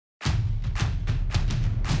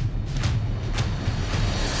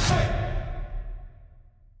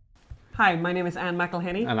Hi, my name is Anne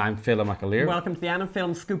McElhinney. And I'm Phil McAleer. Welcome to the Anne and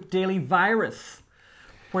Film Scoop Daily Virus,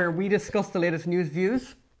 where we discuss the latest news,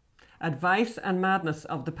 views, advice and madness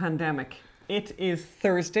of the pandemic. It is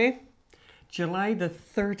Thursday, July the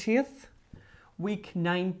 30th, week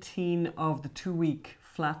 19 of the 2-week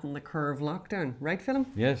Flatten the Curve lockdown. Right, Phil?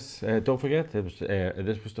 Yes, don't forget,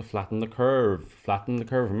 this was to flatten the curve. Flatten the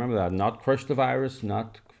curve, remember that. Not crush the virus,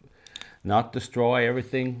 not destroy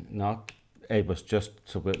everything, it was just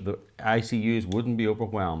so the ICUs wouldn't be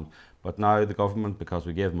overwhelmed. But now the government, because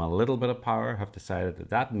we gave them a little bit of power, have decided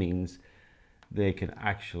that means they can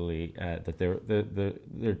actually, that they're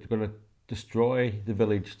going to destroy the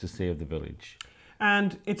village to save the village.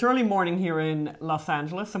 And it's early morning here in Los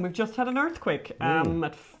Angeles, and we've just had an earthquake. At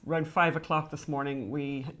around 5 o'clock this morning,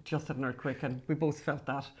 we just had an earthquake, and we both felt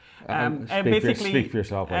that. Speak for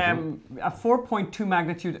yourself. A 4.2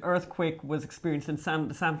 magnitude earthquake was experienced in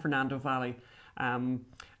the San Fernando Valley. And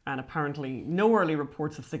apparently no early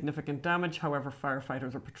reports of significant damage. However,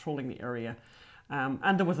 firefighters are patrolling the area.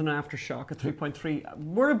 And there was an aftershock at 3.3.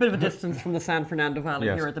 We're a bit of a distance from the San Fernando Valley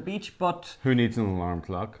here at the beach, but... Who needs an alarm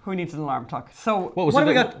clock? Who needs an alarm clock? So, what do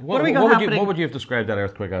we got happening? What would you have described that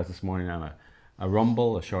earthquake as this morning, Anna? A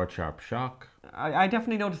rumble, a short, sharp shock? I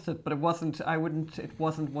definitely noticed it, but it wasn't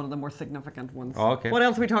one of the more significant ones. Oh, okay. What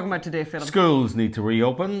else are we talking about today, Philip? Schools need to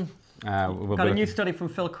reopen. Got a new study from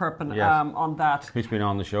Phil Kirpin on that. Who's been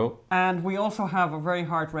on the show. And we also have a very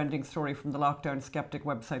heart-rending story from the Lockdown Skeptic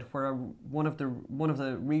website, where one of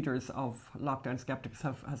the readers of Lockdown Skeptics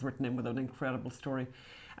has written in with an incredible story.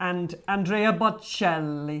 And Andrea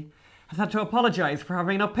Bocelli has had to apologise for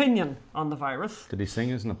having an opinion on the virus. Did he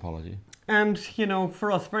sing as an apology? And, you know,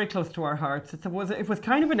 for us, very close to our hearts, it was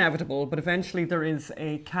kind of inevitable, but eventually there is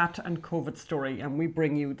a cat and COVID story, and we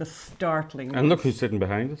bring you the startling... And look who's sitting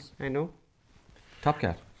behind us. I know. Top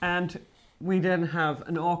Cat. And we then have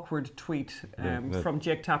an awkward tweet from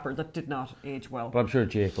Jake Tapper that did not age well. But I'm sure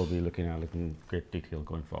Jake will be looking at it in great detail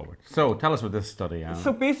going forward. So tell us about this study, Anna.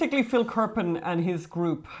 So basically, Phil Kirpin and his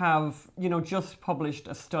group have, just published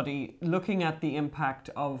a study looking at the impact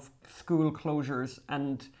of school closures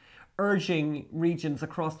and urging regions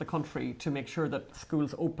across the country to make sure that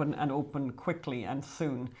schools open quickly and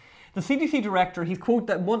soon. The CDC director,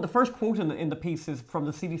 the first quote in the piece is from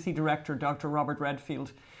the CDC director, Dr. Robert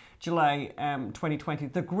Redfield, July 2020.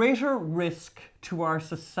 The greater risk to our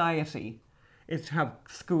society is to have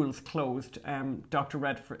schools closed, Dr.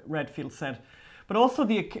 Redfield said. But also,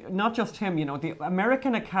 not just him, the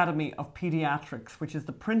American Academy of Pediatrics, which is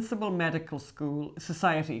the principal medical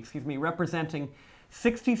society, representing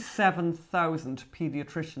 67,000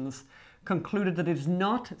 pediatricians, concluded that it is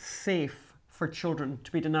not safe for children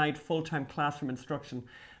to be denied full-time classroom instruction.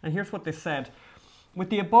 And here's what they said. With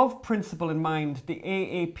the above principle in mind, the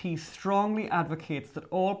AAP strongly advocates that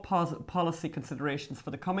all policy considerations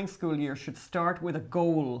for the coming school year should start with a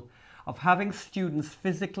goal of having students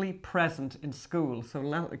physically present in school.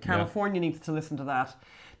 So California needs to listen to that.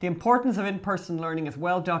 The importance of in-person learning is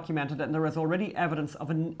well documented, and there is already evidence of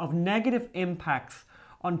negative impacts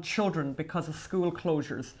on children because of school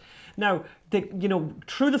closures. Now,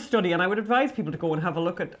 through the study, and I would advise people to go and have a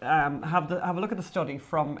look at the study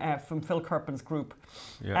from Phil Kirpin's group.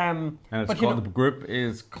 Yeah. And it's called. The group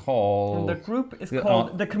is called.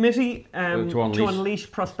 The Committee to Unleash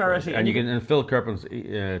Prosperity. And you can. And Phil Kirpin's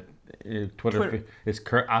Twitter is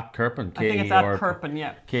at Kirpin. I think it's at Kirpin.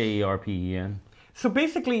 Yeah. Kerpen. So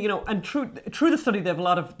basically, and through the study,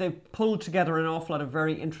 they've pulled together an awful lot of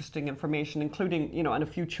very interesting information, including, and a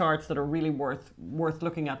few charts that are really worth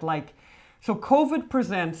looking at. So COVID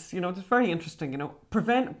presents, it's very interesting,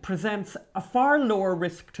 presents a far lower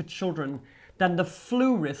risk to children than the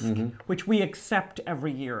flu risk, which we accept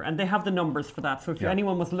every year. And they have the numbers for that. So if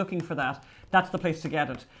anyone was looking for that, that's the place to get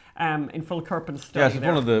it. In Phil Kirpin's study. Yes, it's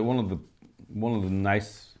one of the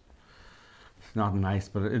nice. Not nice,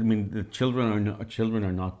 but I mean, the children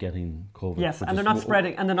are not getting COVID. Yes, and they're not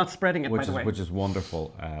spreading it, by the way. Which is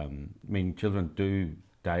wonderful. I mean, children do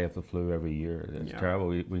die of the flu every year. It's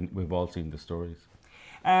terrible. We've all seen the stories.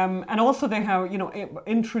 And also they have,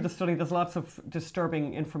 through the study, there's lots of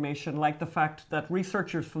disturbing information, like the fact that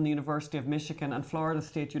researchers from the University of Michigan and Florida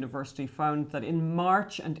State University found that in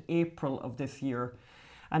March and April of this year,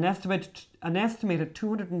 an estimated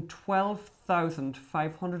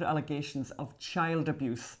 212,500 allegations of child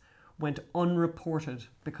abuse went unreported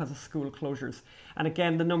because of school closures. And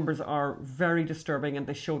again, the numbers are very disturbing, and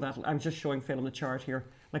they show that. I'm just showing Phil on the chart here.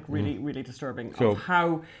 like really, really disturbing, So- of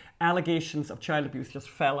how allegations of child abuse just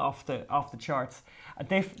fell off the charts.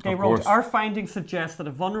 They Of wrote, course. our findings suggest that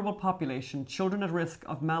a vulnerable population, children at risk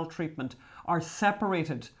of maltreatment, are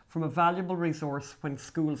separated from a valuable resource when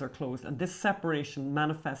schools are closed. And this separation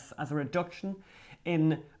manifests as a reduction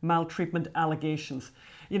in maltreatment allegations.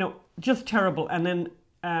 You know, just terrible. And then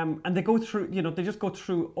and they go through, you know, they just go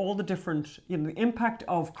through all the different, you know, the impact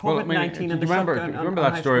of COVID-19 and the remember, shutdown. remember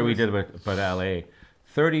on that story we high did about LA?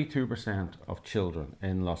 32% of children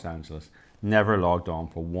in Los Angeles never logged on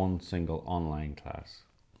for one single online class.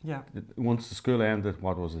 Yeah. Once the school ended,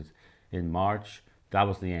 what was it, in March, that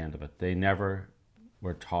was the end of it. They never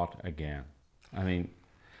were taught again. I mean,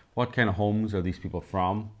 what kind of homes are these people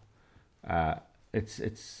from?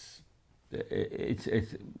 It's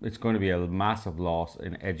going to be a massive loss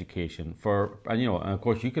in education for, and you know, and of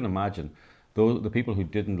course you can imagine the people who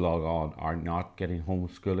didn't log on are not getting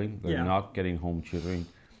homeschooling. They're Yeah. not getting home tutoring.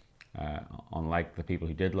 Unlike the people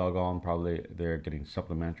who did log on, probably they're getting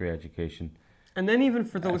supplementary education. And then even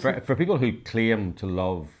for those who, For people who claim to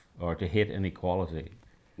love or to hate inequality,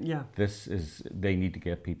 yeah. they need to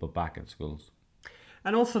get people back in schools.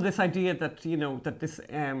 And also this idea that, you know, that this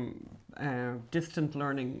distant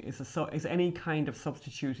learning is any kind of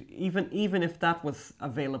substitute, even if that was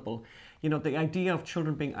available. You know, the idea of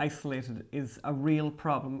children being isolated is a real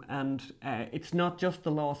problem, and it's not just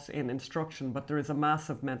the loss in instruction, but there is a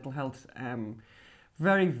massive mental health,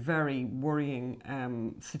 very, very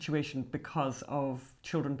worrying situation because of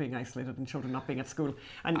children being isolated and children not being at school.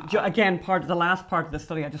 And again, the last part of the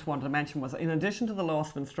study I just wanted to mention was, in addition to the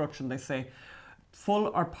loss of instruction, they say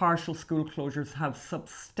full or partial school closures have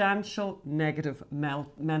substantial negative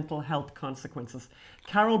mental health consequences.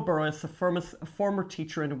 Carol Burris, a former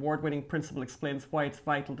teacher and award-winning principal, explains why it's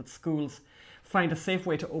vital that schools find a safe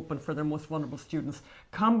way to open for their most vulnerable students.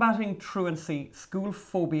 Combating truancy, school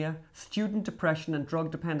phobia, student depression and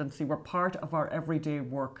drug dependency were part of our everyday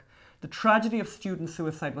work. The tragedy of student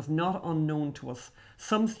suicide was not unknown to us.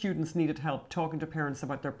 Some students needed help talking to parents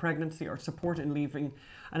about their pregnancy or support in leaving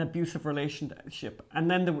an abusive relationship. And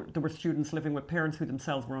then there were students living with parents who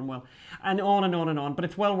themselves were unwell. And on and on and on. But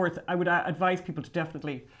it's well worth, I would advise people to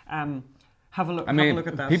definitely have a look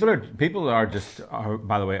at that. People are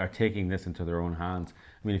by the way, are taking this into their own hands.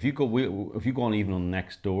 I mean, if you go on even on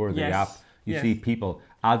Nextdoor, the Yes. app, you see people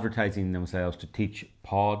advertising themselves to teach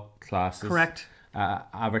pod classes. Correct.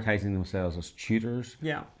 Advertising themselves as tutors.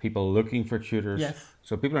 Yeah. People looking for tutors. Yes.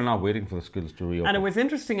 So people are not waiting for the schools to reopen. And it was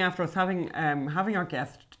interesting after us having our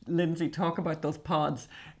guest Lindsay talk about those pods.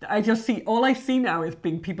 All I see now is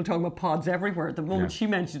people talking about pods everywhere. The moment she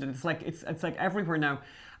mentioned it, it's like everywhere now.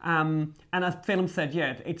 And as Phelim said,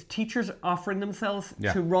 it's teachers offering themselves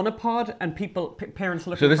to run a pod, and parents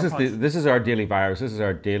looking for pods. This is our daily virus. This is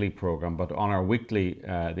our daily program. But on our weekly,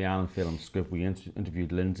 the Alan Phelim Scoop, we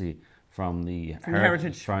interviewed Lindsay from the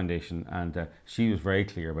Heritage Foundation, and she was very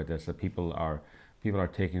clear about this, that people are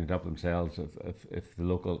taking it up themselves if the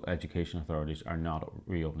local education authorities are not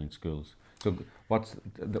reopening schools. So what's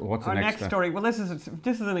the next story? Well, this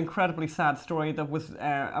is an incredibly sad story. That was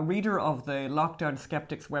a reader of the Lockdown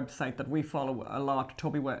Skeptics website that we follow a lot,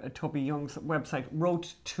 Toby Young's website,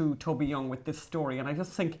 wrote to Toby Young with this story, and I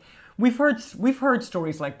just think we've heard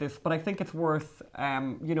stories like this, but I think it's worth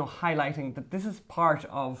highlighting that this is part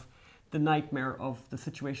of the nightmare of the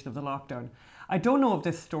situation of the lockdown. I don't know if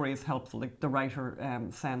this story is helpful, like the writer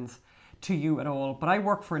sends to you at all, but I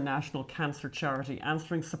work for a national cancer charity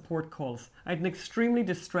answering support calls. I had an extremely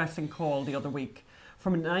distressing call the other week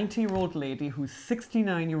from a 90-year-old lady whose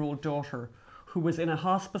 69-year-old daughter who was in a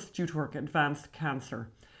hospice due to her advanced cancer.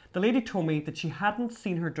 The lady told me that she hadn't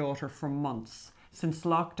seen her daughter for months since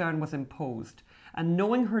lockdown was imposed, and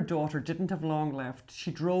knowing her daughter didn't have long left,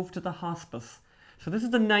 she drove to the hospice. So this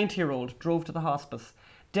is the 90-year-old drove to the hospice,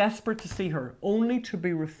 desperate to see her, only to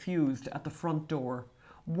be refused at the front door.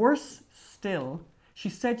 Worse still, she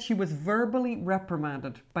said she was verbally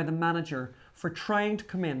reprimanded by the manager for trying to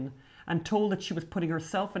come in and told that she was putting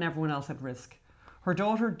herself and everyone else at risk. Her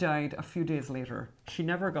daughter died a few days later. She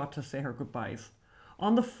never got to say her goodbyes.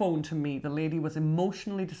 On the phone to me, the lady was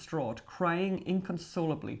emotionally distraught, crying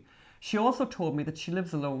inconsolably. She also told me that she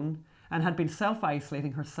lives alone and had been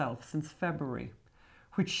self-isolating herself since February,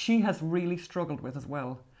 which she has really struggled with as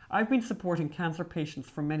well. I've been supporting cancer patients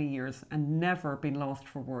for many years and never been lost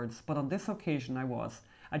for words, but on this occasion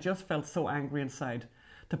I just felt so angry inside.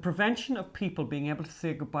 The prevention of people being able to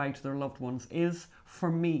say goodbye to their loved ones is,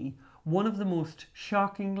 for me, one of the most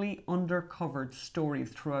shockingly undercovered stories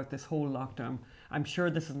throughout this whole lockdown. I'm sure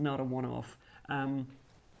this is not a one-off. I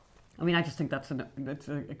just think that's an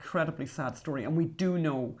incredibly sad story, and we do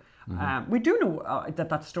know We do know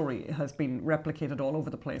that story has been replicated all over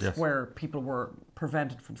the place, Yes. where people were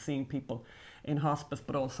prevented from seeing people in hospice,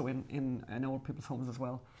 but also in old people's homes as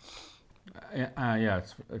well.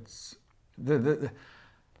 It's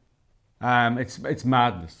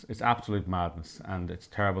madness. It's absolute madness, and it's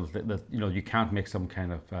terrible that you can't make some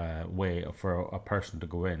kind of way for a person to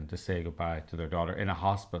go in to say goodbye to their daughter in a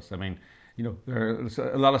hospice. I mean, there's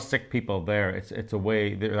a lot of sick people there. It's a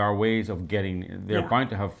way. There are ways of getting. They're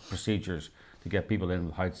bound to have procedures to get people in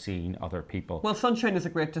without seeing other people. Well, sunshine is a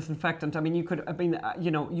great disinfectant. I mean, you could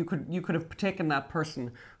have taken that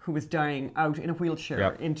person who was dying out in a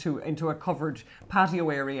wheelchair into a covered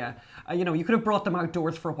patio area. You could have brought them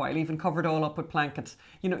outdoors for a while, even covered all up with blankets.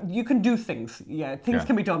 You can do things. Yeah, things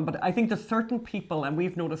can be done. But I think there's certain people, and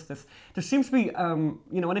we've noticed this. There seems to be, and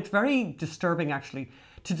it's very disturbing actually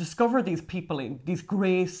to discover these people these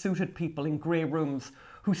grey suited people in grey rooms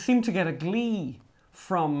who seem to get a glee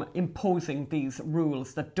from imposing these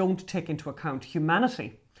rules that don't take into account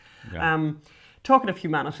humanity. Yeah. Talking of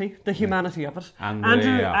humanity, the humanity of it.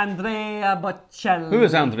 Andrea Bocelli. Who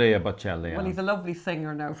is Andrea Bocelli? Well, he's a lovely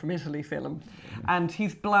singer now from Italy, Philip. And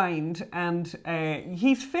he's blind, and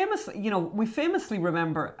he's famous. We famously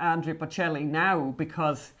remember Andrea Bocelli now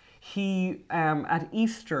because he, at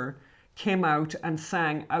Easter, came out and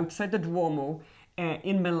sang outside the Duomo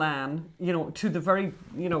in Milan, to the very,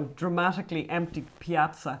 dramatically empty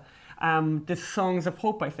piazza. The Songs of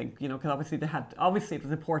Hope, I think, because obviously it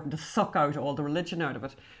was important to suck out all the religion out of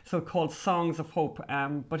it. So called Songs of Hope.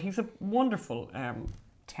 But he's a wonderful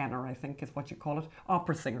tenor, I think is what you call it.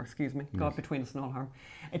 Opera singer, excuse me. God between us and all harm.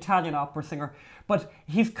 Italian opera singer. But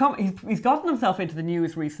he's gotten himself into the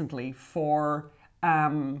news recently for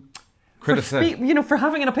criticism. For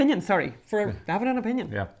having an opinion. Sorry, for having an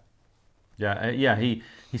opinion. Yeah.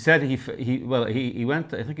 He said he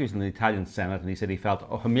went. I think he was in the Italian Senate, and he said he felt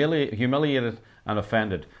humiliated and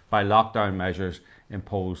offended by lockdown measures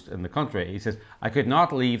imposed in the country. He says, "I could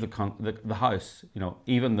not leave the house,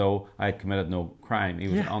 even though I had committed no crime." He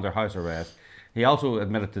was under house arrest. He also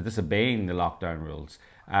admitted to disobeying the lockdown rules,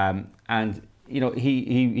 and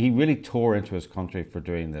he really tore into his country for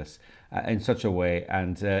doing this in such a way,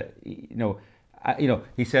 and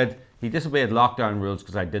he said. He disobeyed lockdown rules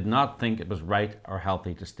because I did not think it was right or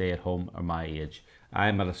healthy to stay at home at my age. I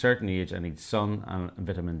am at a certain age, I need sun and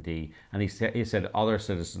vitamin D. And he said other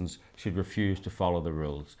citizens should refuse to follow the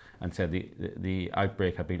rules, and said the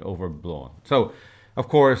outbreak had been overblown. So, of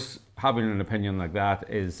course, having an opinion like that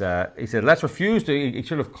is, he said, let's refuse to, he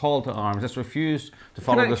should have called to arms, let's refuse to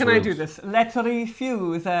follow the rules. Can I do this? Let's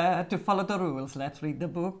refuse to follow the rules. Let's read the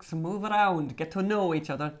books, move around, get to know each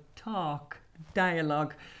other, talk,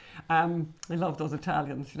 dialogue. I love those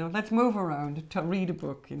Italians, let's move around, read a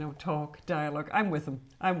book, talk, dialogue. I'm with him.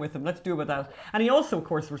 Let's do it with that. And he also, of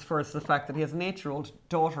course, refers to the fact that he has an 8-year-old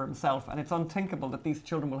daughter himself, and it's unthinkable that these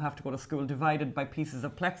children will have to go to school divided by pieces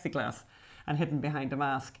of plexiglass and hidden behind a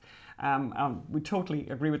mask. We totally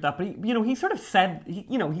agree with that. But he sort of said,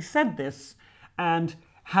 he said this and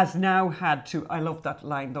has now had to. I love that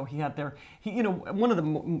line though he had there. One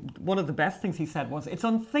of the best things he said was, "It's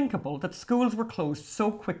unthinkable that schools were closed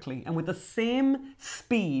so quickly, and with the same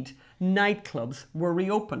speed, nightclubs were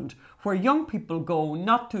reopened, where young people go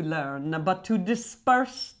not to learn but to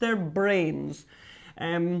disperse their brains."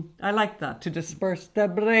 I like that, to disperse their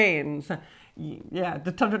brains. Yeah,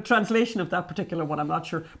 the translation of that particular one, I'm not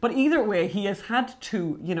sure. But either way, he has had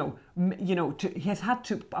to, he has had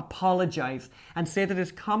to apologise and say that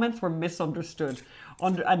his comments were misunderstood,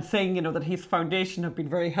 and saying, that his foundation have been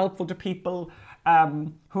very helpful to people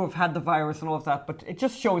who have had the virus and all of that. But it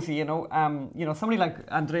just shows you, somebody like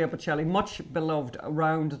Andrea Bocelli, much beloved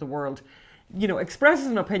around the world, expresses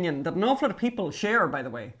an opinion that an awful lot of people share, by the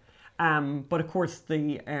way. But of course,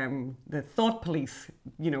 the thought police,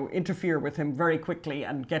 interfere with him very quickly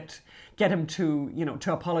and get him to,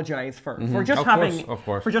 to apologise for just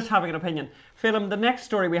having an opinion. Philip, the next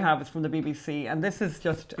story we have is from the BBC, and this is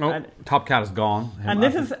just Top Cat is gone. And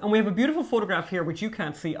we have a beautiful photograph here which you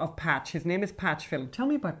can't see of Patch. His name is Patch. Philip, tell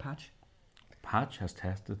me about Patch. Patch has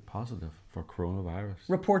tested positive for coronavirus.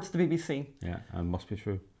 Reports the BBC. Yeah, and must be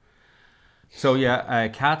true. So a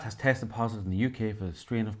cat has tested positive in the UK for the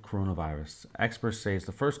strain of coronavirus. Experts say it's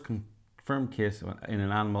the first confirmed case in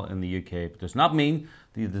an animal in the UK, but does not mean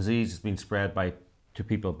the disease has been spread to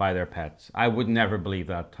people by their pets. I would never believe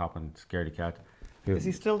that, Top and Scaredy Cat. Is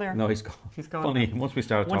he still there? No, he's gone. He's gone. Funny, once we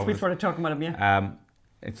started talking about him, yeah.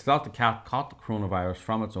 It's thought the cat caught the coronavirus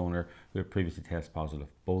from its owner, who had previously tested positive.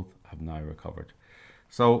 Both have now recovered.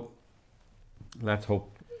 So let's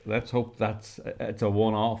hope let's hope it's a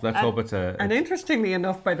one-off. Let's hope it's a. And interestingly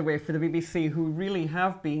enough, by the way, for the BBC, who really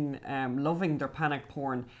have been loving their panic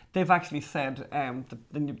porn, they've actually said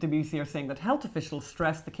the BBC are saying that health officials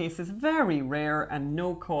stress the case is very rare and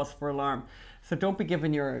no cause for alarm. So don't be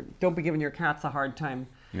giving your cats a hard time.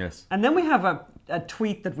 Yes. And then we have a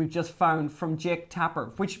tweet that we've just found from Jake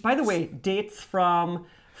Tapper, which, by the way, dates from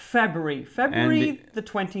February the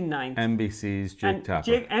 29th. NBC's Jake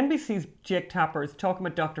Tapper. NBC's Jake Tapper is talking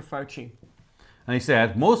about Dr. Fauci. And he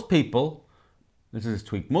said, most people, this is his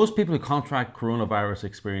tweet, most people who contract coronavirus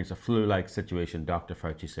experience a flu-like situation, Dr.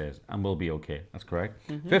 Fauci says, and will be okay. That's correct.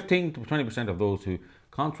 15 to 20% of those who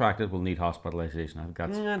contracted will need hospitalization. I think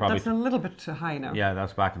that's probably... That's a little bit too high now. Yeah,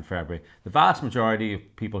 that's back in February. The vast majority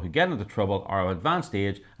of people who get into trouble are of advanced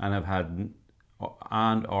age and have had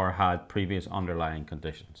or had previous underlying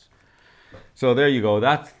conditions. So there you go.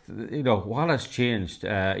 That's, what has changed?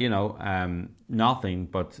 Nothing,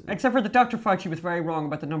 but... Except for that Dr. Fauci was very wrong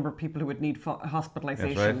about the number of people who would need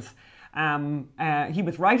hospitalizations. Right. He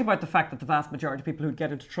was right about the fact that the vast majority of people who'd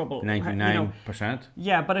get into trouble... 99%?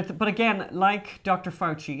 Yeah, but again, like Dr.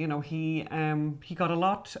 Fauci, he got a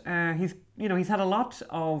lot... he's had a lot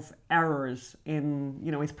of errors in,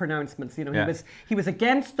 his pronouncements. He was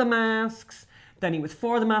against the masks... Then he was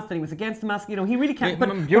for the mask. Then he was against the mask. He really can't.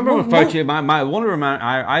 But you remember Fauci?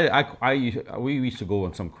 We used to go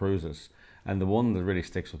on some cruises, and the one that really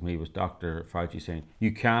sticks with me was Dr. Fauci saying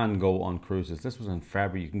you can go on cruises. This was in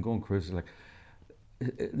February. You can go on cruises. Like,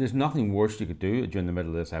 there's nothing worse you could do during the middle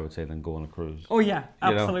of this, I would say, than go on a cruise. Oh yeah,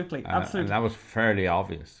 absolutely, absolutely. And that was fairly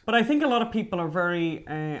obvious. But I think a lot of people are very,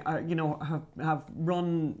 have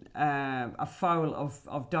run afoul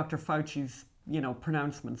of Dr. Fauci's,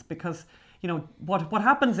 pronouncements because. What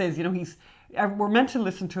happens is, we're meant to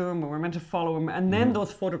listen to him, we're meant to follow him, and then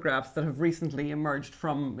those photographs that have recently emerged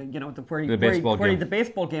from, the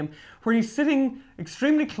baseball game, where he's sitting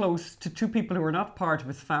extremely close to two people who are not part of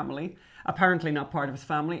his family, apparently not part of his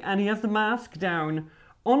family, and he has the mask down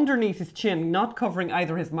underneath his chin, not covering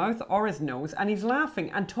either his mouth or his nose, and he's laughing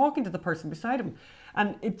and talking to the person beside him,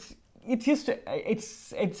 and it's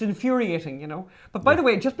infuriating, But by the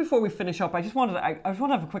way, just before we finish up, I just want to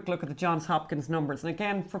have a quick look at the Johns Hopkins numbers. And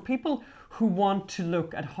again, for people who want to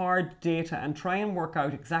look at hard data and try and work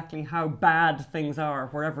out exactly how bad things are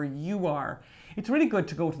wherever you are, it's really good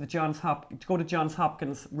to go to Johns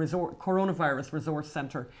Hopkins Coronavirus Resource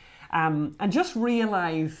Center, and just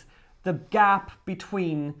realize the gap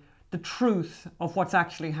between the truth of what's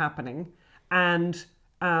actually happening and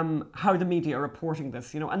how the media are reporting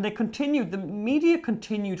this, and the media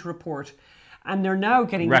continue to report, and they're now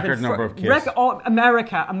getting record number of cases.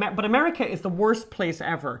 But America is the worst place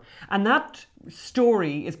ever, and that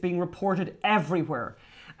story is being reported everywhere.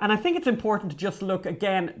 And I think it's important to just look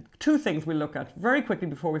again, two things we look at very quickly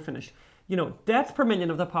before we finish. Deaths per million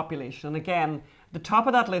of the population, and again, the top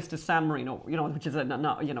of that list is San Marino, which is an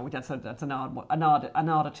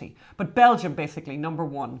oddity. But Belgium, basically, number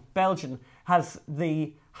one. Belgium has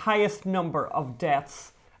the highest number of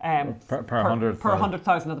deaths per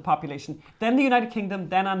 100,000 of the population. Then the United Kingdom,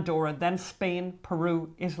 then Andorra, then Spain,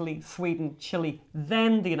 Peru, Italy, Sweden, Chile,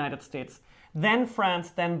 then the United States, then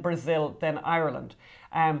France, then Brazil, then Ireland.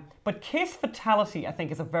 But case fatality, I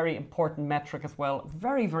think, is a very important metric as well.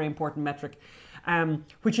 Very, very important metric,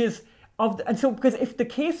 which is because if the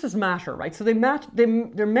cases matter, right? So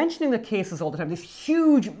they're mentioning the cases all the time. This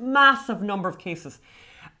huge, massive number of cases.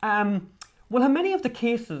 Well, how many of the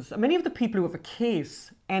people who have a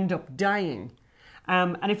case end up dying?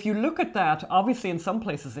 And if you look at that, obviously in some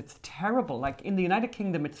places it's terrible. Like in the United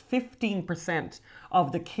Kingdom, it's 15%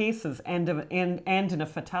 of the cases end in a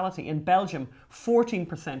fatality. In Belgium,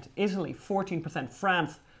 14%. Italy, 14%.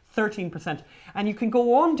 France, 13%. And you can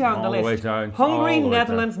go on down the list. Hungary,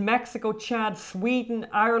 Netherlands, Mexico, Chad, Sweden,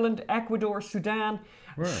 Ireland, Ecuador, Sudan,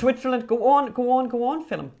 Switzerland. Go on,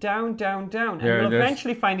 Philip. Down. And you'll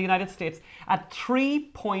eventually find the United States at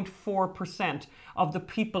 3.4% of the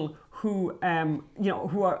people who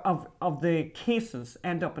are of the cases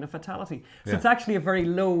end up in a fatality. So it's actually a very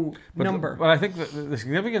low number. But I think the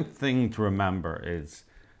significant thing to remember is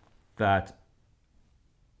that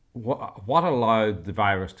what allowed the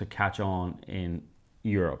virus to catch on in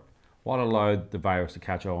Europe, what allowed the virus to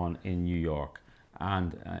catch on in New York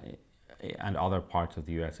and other parts of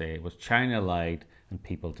the USA was China lied and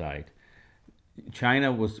people died.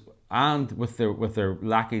 China was, and with their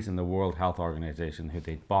lackeys in the World Health Organization, who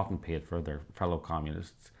they bought and paid for, their fellow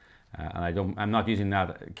communists, and I'm not using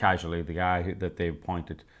that casually. The guy that they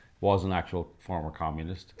appointed was an actual former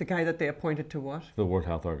communist. The guy that they appointed to what? The World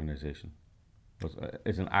Health Organization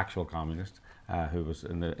is an actual communist who was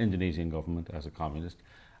in the Indonesian government as a communist,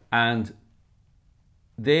 And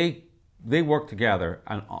they worked together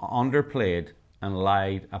and underplayed and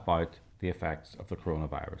lied about the effects of the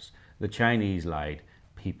coronavirus. The Chinese lied,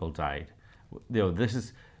 people died.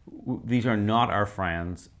 These are not our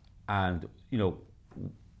friends, and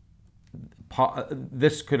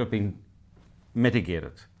this could have been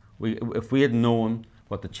mitigated. If we had known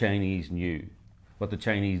what the Chinese knew, what the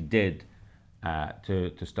Chinese did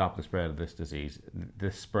to stop the spread of this disease,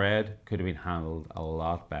 the spread could have been handled a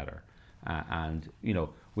lot better. And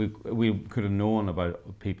we could have known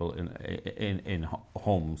about people in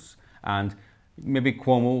homes, and maybe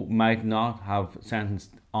Cuomo might not have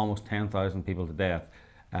sentenced almost 10,000 people to death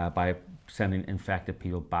by sending infected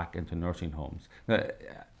people back into nursing homes.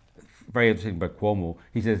 Very interesting about Cuomo.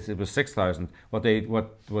 He says it was 6,000. What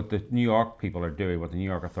the New York people are doing, what the New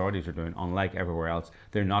York authorities are doing, unlike everywhere else,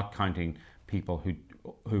 they're not counting people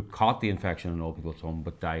who caught the infection in old people's home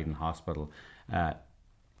but died in hospital.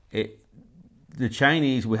 The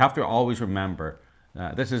Chinese, we have to always remember,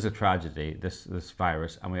 this is a tragedy, this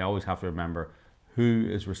virus, and we always have to remember who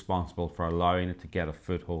is responsible for allowing it to get a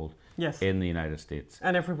foothold in the United States.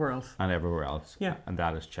 And everywhere else. Yeah. And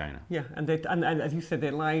that is China. Yeah, and as you said,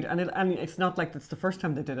 they lied. And it's not like it's the first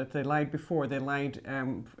time they did it. They lied before. They lied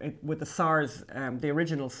with the SARS, the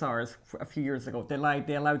original SARS a few years ago. They lied.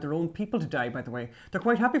 They allowed their own people to die, by the way. They're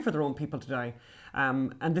quite happy for their own people to die.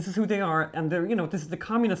 And this is who they are. And they're, this is the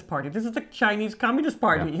Communist Party. This is the Chinese Communist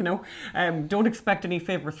Party, Don't expect any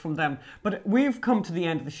favours from them. But we've come to the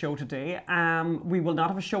end of the show today. We will not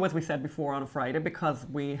have a show, as we said before, on a Friday because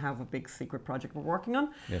we have a big secret project we're working on.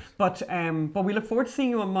 Yes. But we look forward to seeing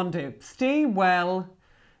you on Monday. Stay well,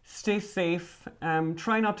 stay safe.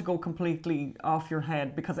 Try not to go completely off your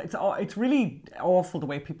head because it's really awful the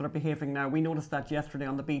way people are behaving now. We noticed that yesterday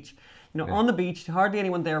on the beach. On the beach, hardly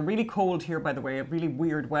anyone there. Really cold here, by the way. Really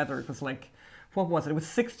weird weather. It was like, what was it? It was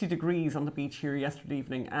 60 degrees on the beach here yesterday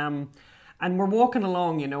evening. And we're walking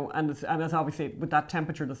along, and as obviously with that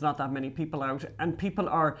temperature, there's not that many people out, and people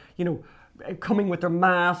are, coming with their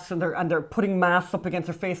masks and they're putting masks up against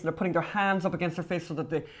their face and they're putting their hands up against their face so that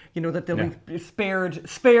they'll be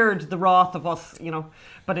spared the wrath of us,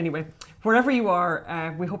 But anyway, wherever you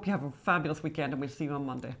are, we hope you have a fabulous weekend and we'll see you on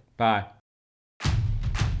Monday. Bye.